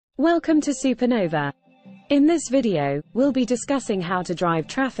Welcome to Supernova. In this video, we'll be discussing how to drive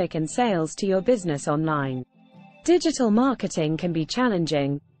traffic and sales to your business online. Digital marketing can be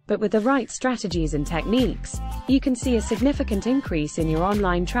challenging, but with the right strategies and techniques, you can see a significant increase in your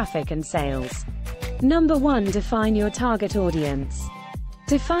online traffic and sales. Number 1. Define your target audience.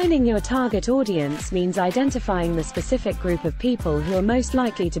 Defining your target audience means identifying the specific group of people who are most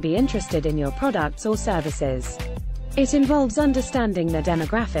likely to be interested in your products or services. It involves understanding their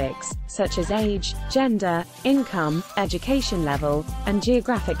demographics, such as age, gender, income, education level, and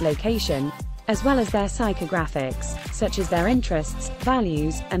geographic location, as well as their psychographics, such as their interests,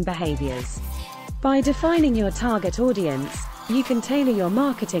 values, and behaviors. By defining your target audience, you can tailor your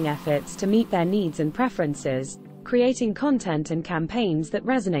marketing efforts to meet their needs and preferences, creating content and campaigns that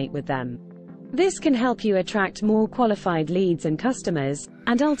resonate with them. This can help you attract more qualified leads and customers,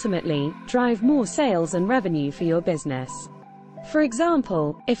 and ultimately, drive more sales and revenue for your business. For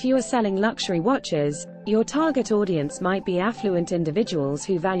example, if you are selling luxury watches, your target audience might be affluent individuals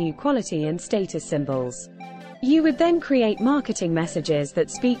who value quality and status symbols. You would then create marketing messages that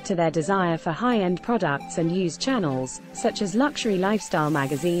speak to their desire for high-end products and use channels, such as luxury lifestyle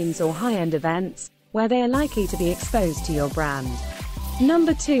magazines or high-end events, where they are likely to be exposed to your brand.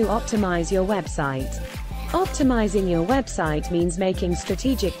 Number 2. Optimize your website. Optimizing your website means making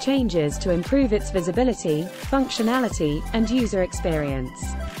strategic changes to improve its visibility, functionality, and user experience.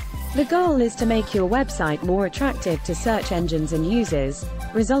 The goal is to make your website more attractive to search engines and users,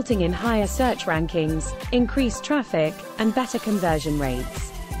 resulting in higher search rankings, increased traffic, and better conversion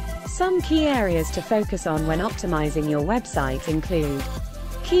rates. Some key areas to focus on when optimizing your website include: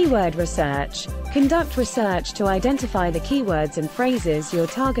 keyword research. Conduct research to identify the keywords and phrases your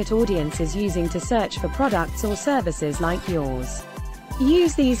target audience is using to search for products or services like yours.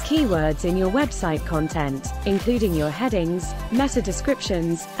 Use these keywords in your website content, including your headings, meta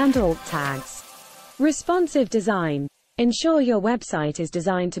descriptions, and alt tags. Responsive design. Ensure your website is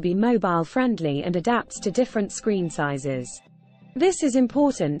designed to be mobile-friendly and adapts to different screen sizes. This is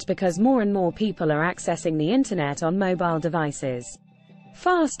important because more and more people are accessing the internet on mobile devices.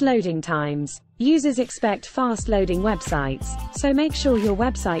 Fast loading times. Users expect fast-loading websites, so make sure your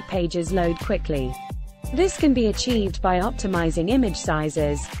website pages load quickly. This can be achieved by optimizing image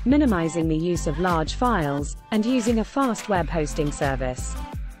sizes, minimizing the use of large files, and using a fast web hosting service.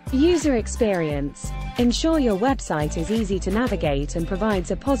 User experience. Ensure your website is easy to navigate and provides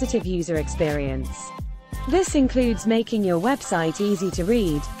a positive user experience. This includes making your website easy to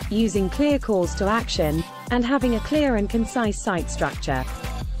read, using clear calls to action, and having a clear and concise site structure.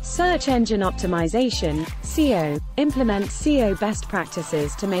 Search engine optimization, SEO. Implement SEO best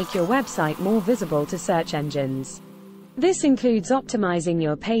practices to make your website more visible to search engines. This includes optimizing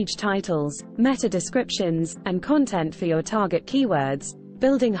your page titles, meta descriptions, and content for your target keywords,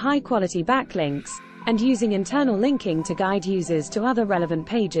 building high-quality backlinks, and using internal linking to guide users to other relevant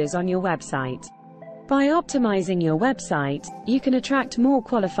pages on your website. By optimizing your website, you can attract more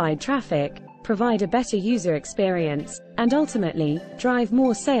qualified traffic, provide a better user experience, and ultimately, drive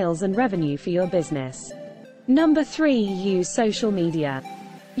more sales and revenue for your business. Number 3. Use social media.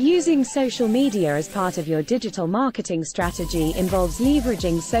 Using social media as part of your digital marketing strategy involves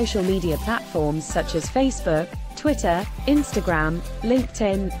leveraging social media platforms such as Facebook, Twitter, Instagram,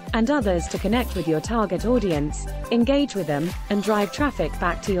 LinkedIn, and others to connect with your target audience, engage with them, and drive traffic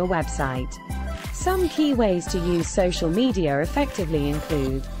back to your website. Some key ways to use social media effectively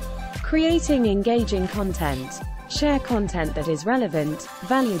include: creating engaging content. Share content that is relevant,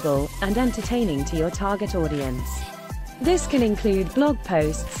 valuable, and entertaining to your target audience. This can include blog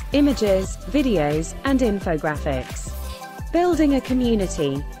posts, images, videos, and infographics. Building a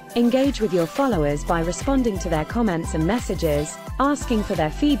community. Engage with your followers by responding to their comments and messages, asking for their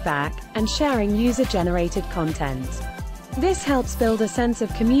feedback, and sharing user-generated content. This helps build a sense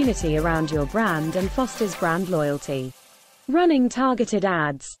of community around your brand and fosters brand loyalty. Running targeted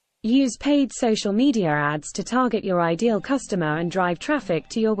ads. Use paid social media ads to target your ideal customer and drive traffic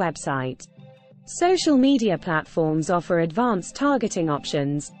to your website. Social media platforms offer advanced targeting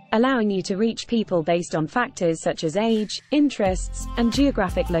options, allowing you to reach people based on factors such as age, interests, and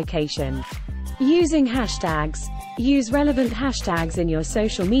geographic location. Using hashtags. Use relevant hashtags in your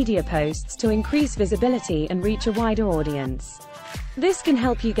social media posts to increase visibility and reach a wider audience. This can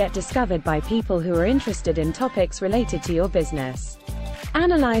help you get discovered by people who are interested in topics related to your business.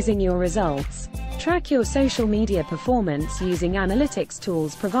 Analyzing your results. Track your social media performance using analytics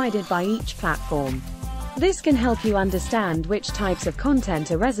tools provided by each platform. This can help you understand which types of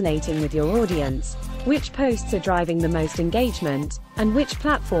content are resonating with your audience, which posts are driving the most engagement, and which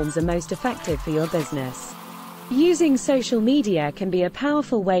platforms are most effective for your business. Using social media can be a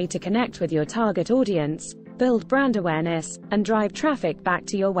powerful way to connect with your target audience, build brand awareness, and drive traffic back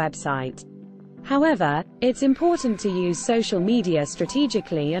to your website. However, it's important to use social media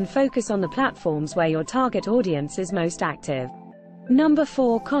strategically and focus on the platforms where your target audience is most active. Number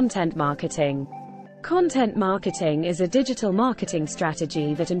 4. Content marketing. Content marketing is a digital marketing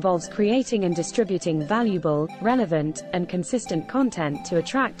strategy that involves creating and distributing valuable, relevant, and consistent content to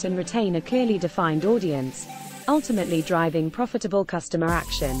attract and retain a clearly defined audience, ultimately driving profitable customer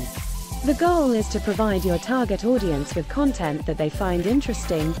action. The goal is to provide your target audience with content that they find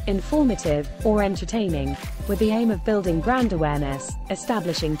interesting, informative, or entertaining, with the aim of building brand awareness,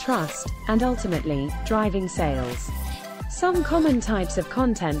 establishing trust, and ultimately, driving sales. Some common types of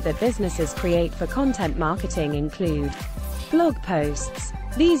content that businesses create for content marketing include blog posts.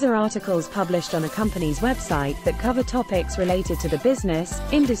 These are articles published on a company's website that cover topics related to the business,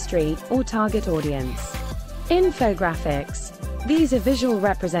 industry, or target audience. Infographics. These are visual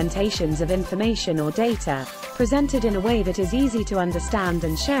representations of information or data, presented in a way that is easy to understand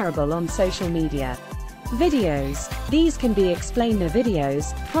and shareable on social media. Videos. These can be explainer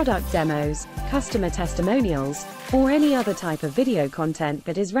videos, product demos, customer testimonials, or any other type of video content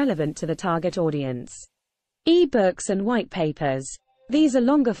that is relevant to the target audience. E-books and white papers. These are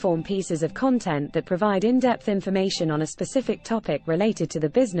longer-form pieces of content that provide in-depth information on a specific topic related to the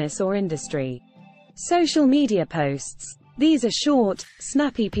business or industry. Social media posts. These are short,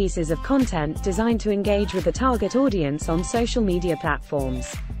 snappy pieces of content designed to engage with the target audience on social media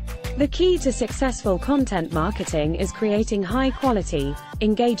platforms. The key to successful content marketing is creating high-quality,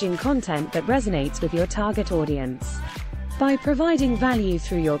 engaging content that resonates with your target audience. By providing value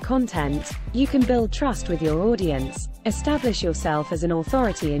through your content, you can build trust with your audience, establish yourself as an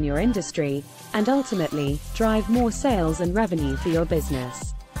authority in your industry, and ultimately, drive more sales and revenue for your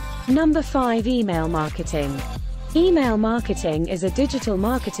business. Number 5. Email marketing. Email marketing is a digital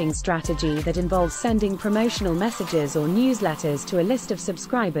marketing strategy that involves sending promotional messages or newsletters to a list of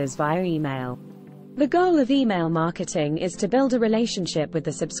subscribers via email. The goal of email marketing is to build a relationship with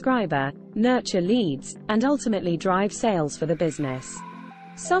the subscriber, nurture leads, and ultimately drive sales for the business.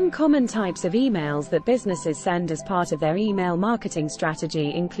 Some common types of emails that businesses send as part of their email marketing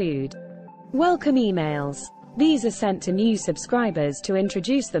strategy include welcome emails. These are sent to new subscribers to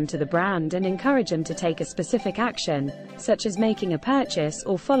introduce them to the brand and encourage them to take a specific action, such as making a purchase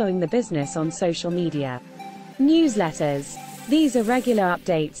or following the business on social media. Newsletters. These are regular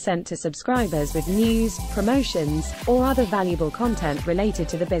updates sent to subscribers with news, promotions, or other valuable content related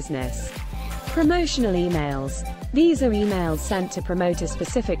to the business. Promotional emails. These are emails sent to promote a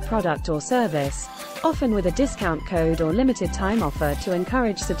specific product or service, often with a discount code or limited time offer to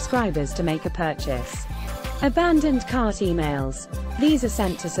encourage subscribers to make a purchase. Abandoned cart emails. These are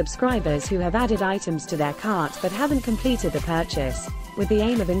sent to subscribers who have added items to their cart but haven't completed the purchase, with the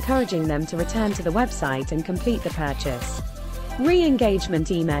aim of encouraging them to return to the website and complete the purchase. Re-engagement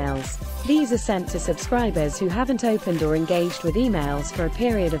emails. These are sent to subscribers who haven't opened or engaged with emails for a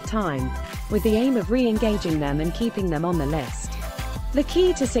period of time, with the aim of re-engaging them and keeping them on the list. The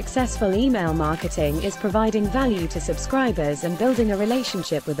key to successful email marketing is providing value to subscribers and building a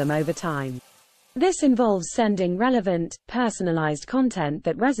relationship with them over time. This involves sending relevant, personalized content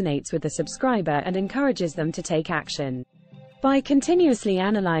that resonates with the subscriber and encourages them to take action. By continuously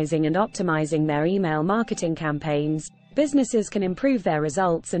analyzing and optimizing their email marketing campaigns, businesses can improve their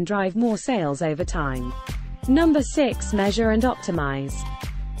results and drive more sales over time. Number 6. Measure and optimize.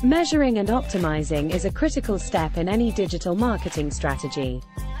 Measuring and optimizing is a critical step in any digital marketing strategy.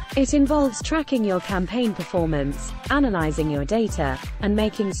 It involves tracking your campaign performance, analyzing your data, and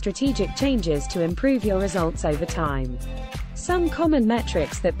making strategic changes to improve your results over time. Some common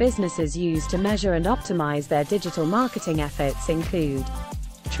metrics that businesses use to measure and optimize their digital marketing efforts include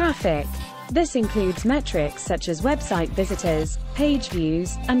traffic. This includes metrics such as website visitors, page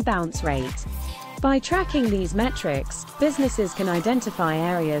views, and bounce rate. By tracking these metrics, businesses can identify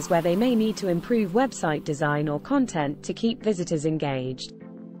areas where they may need to improve website design or content to keep visitors engaged.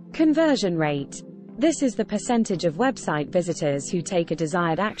 Conversion rate. This is the percentage of website visitors who take a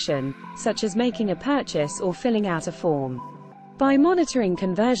desired action, such as making a purchase or filling out a form. By monitoring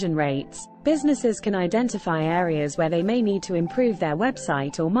conversion rates, businesses can identify areas where they may need to improve their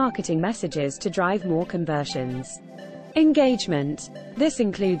website or marketing messages to drive more conversions. Engagement. This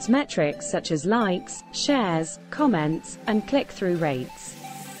includes metrics such as likes, shares, comments, and click-through rates.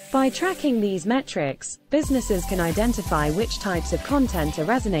 By tracking these metrics, businesses can identify which types of content are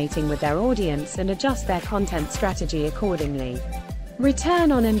resonating with their audience and adjust their content strategy accordingly.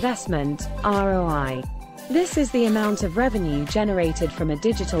 Return on investment, ROI. This is the amount of revenue generated from a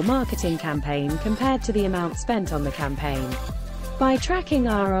digital marketing campaign compared to the amount spent on the campaign. By tracking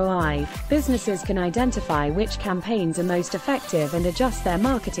ROI, businesses can identify which campaigns are most effective and adjust their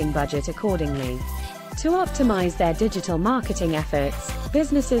marketing budget accordingly. To optimize their digital marketing efforts,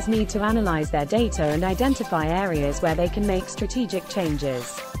 businesses need to analyze their data and identify areas where they can make strategic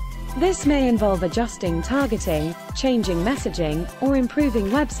changes. This may involve adjusting targeting, changing messaging, or improving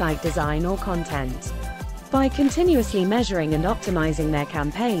website design or content. By continuously measuring and optimizing their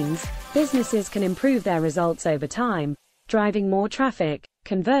campaigns, businesses can improve their results over time, driving more traffic,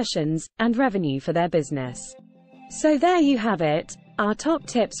 conversions, and revenue for their business. So there you have it, our top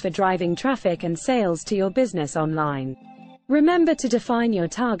tips for driving traffic and sales to your business online. Remember to define your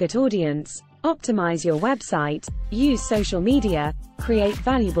target audience, optimize your website, use social media, create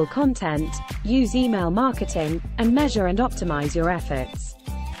valuable content, use email marketing, and measure and optimize your efforts.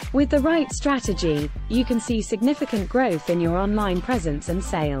 With the right strategy, you can see significant growth in your online presence and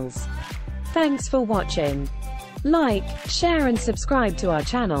sales. Thanks for watching. Like, share and subscribe to our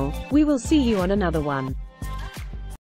channel. We will see you on another one.